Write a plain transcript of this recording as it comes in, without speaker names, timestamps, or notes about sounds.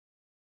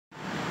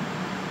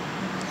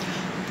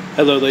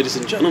Hello ladies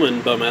and gentlemen,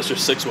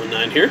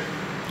 Bowmaster619 here.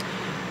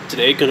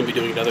 Today going to be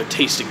doing another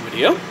tasting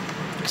video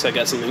because I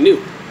got something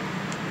new.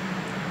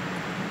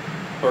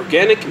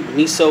 Organic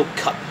miso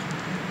cup.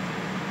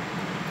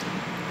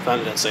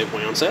 Found it at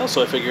Safeway on sale,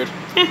 so I figured,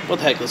 what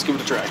the heck, let's give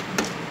it a try.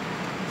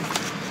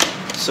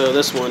 So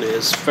this one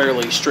is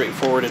fairly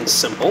straightforward and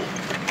simple.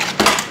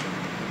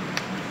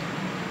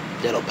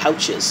 Little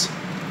pouches.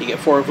 You get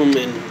 4 of them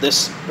in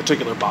this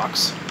particular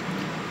box.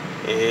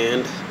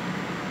 And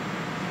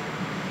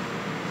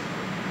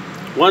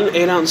 1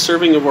 8-ounce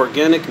serving of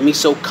organic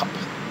miso cup.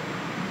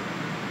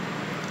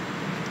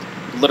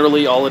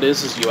 Literally all it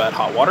is you add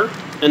hot water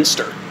and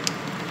stir.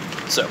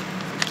 So,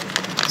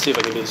 let's see if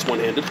I can do this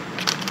one-handed.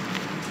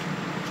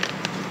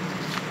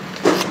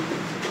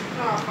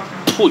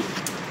 Pooey.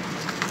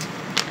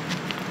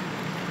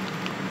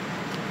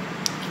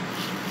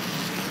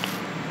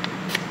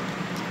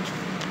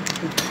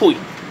 Pooey.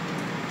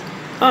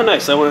 Oh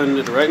nice, I went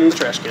it right in the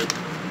trash can.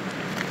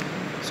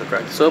 So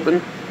crack this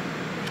open.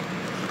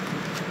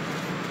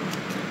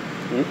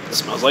 It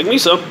smells like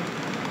miso.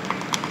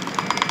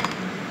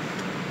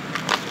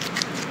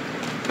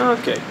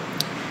 Okay.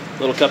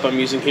 Little cup I'm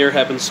using here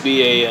happens to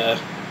be a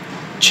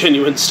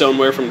genuine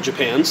stoneware from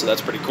Japan, so that's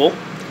pretty cool.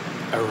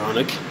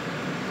 Ironic.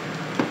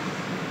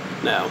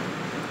 Now,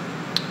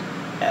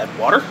 add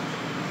water.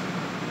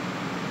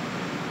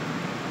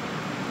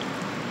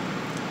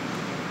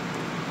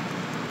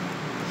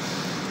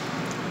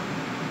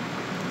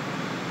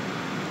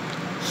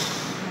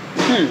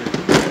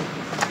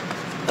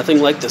 Nothing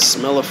like the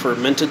smell of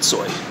fermented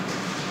soy,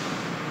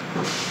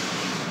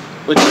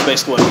 which is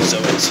basically what miso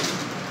is.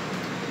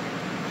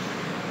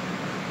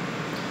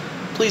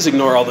 Please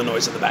ignore all the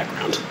noise in the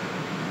background.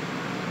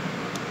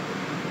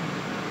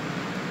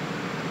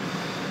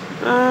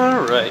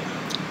 Alright.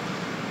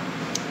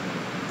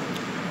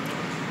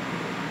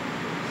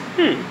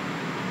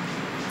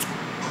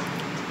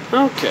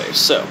 Okay,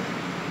 so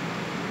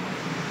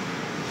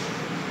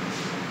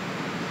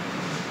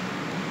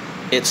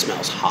it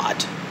smells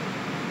hot.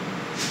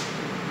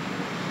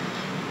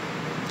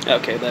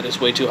 Okay, that is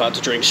way too hot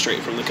to drink straight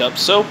from the cup,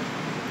 so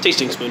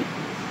tasting spoon.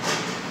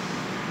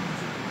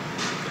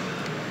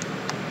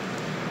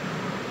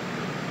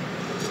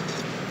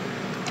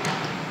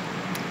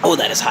 Oh,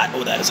 that is hot.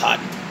 Oh, that is hot.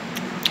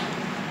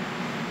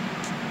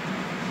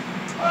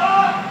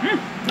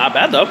 Not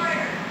bad, though.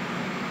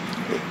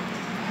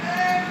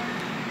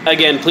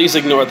 Again, please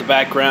ignore the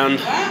background.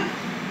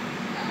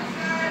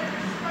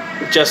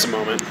 Just a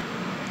moment.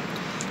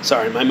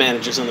 Sorry, my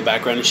manager's in the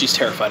background and she's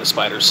terrified of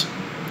spiders.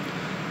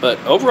 But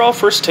overall,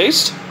 first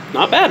taste,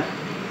 not bad.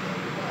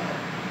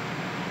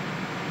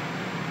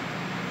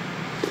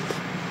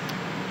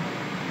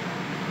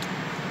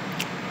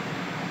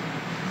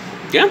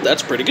 Yeah,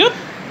 that's pretty good.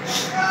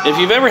 If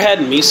you've ever had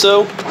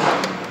miso,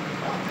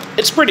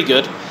 it's pretty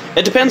good.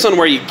 It depends on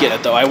where you get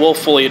it, though. I will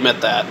fully admit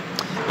that.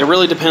 It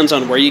really depends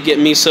on where you get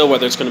miso,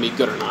 whether it's going to be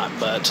good or not.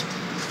 But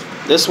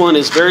this one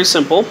is very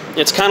simple.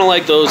 It's kind of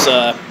like those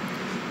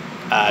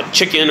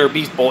chicken or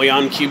beef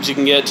bouillon cubes you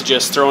can get to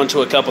just throw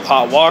into a cup with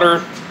hot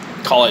water.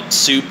 Call it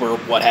soup or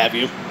what have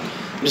you.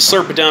 Just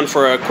slurp it down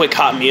for a quick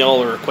hot meal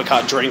or a quick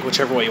hot drink,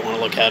 whichever way you want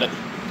to look at it.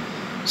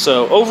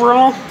 So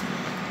overall,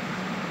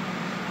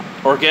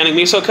 organic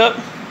miso cup,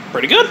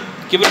 pretty good.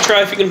 Give it a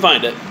try if you can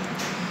find it.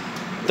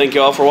 Thank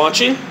you all for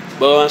watching.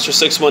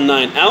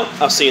 Bowmaster619 out.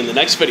 I'll see you in the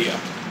next video.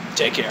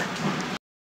 Take care.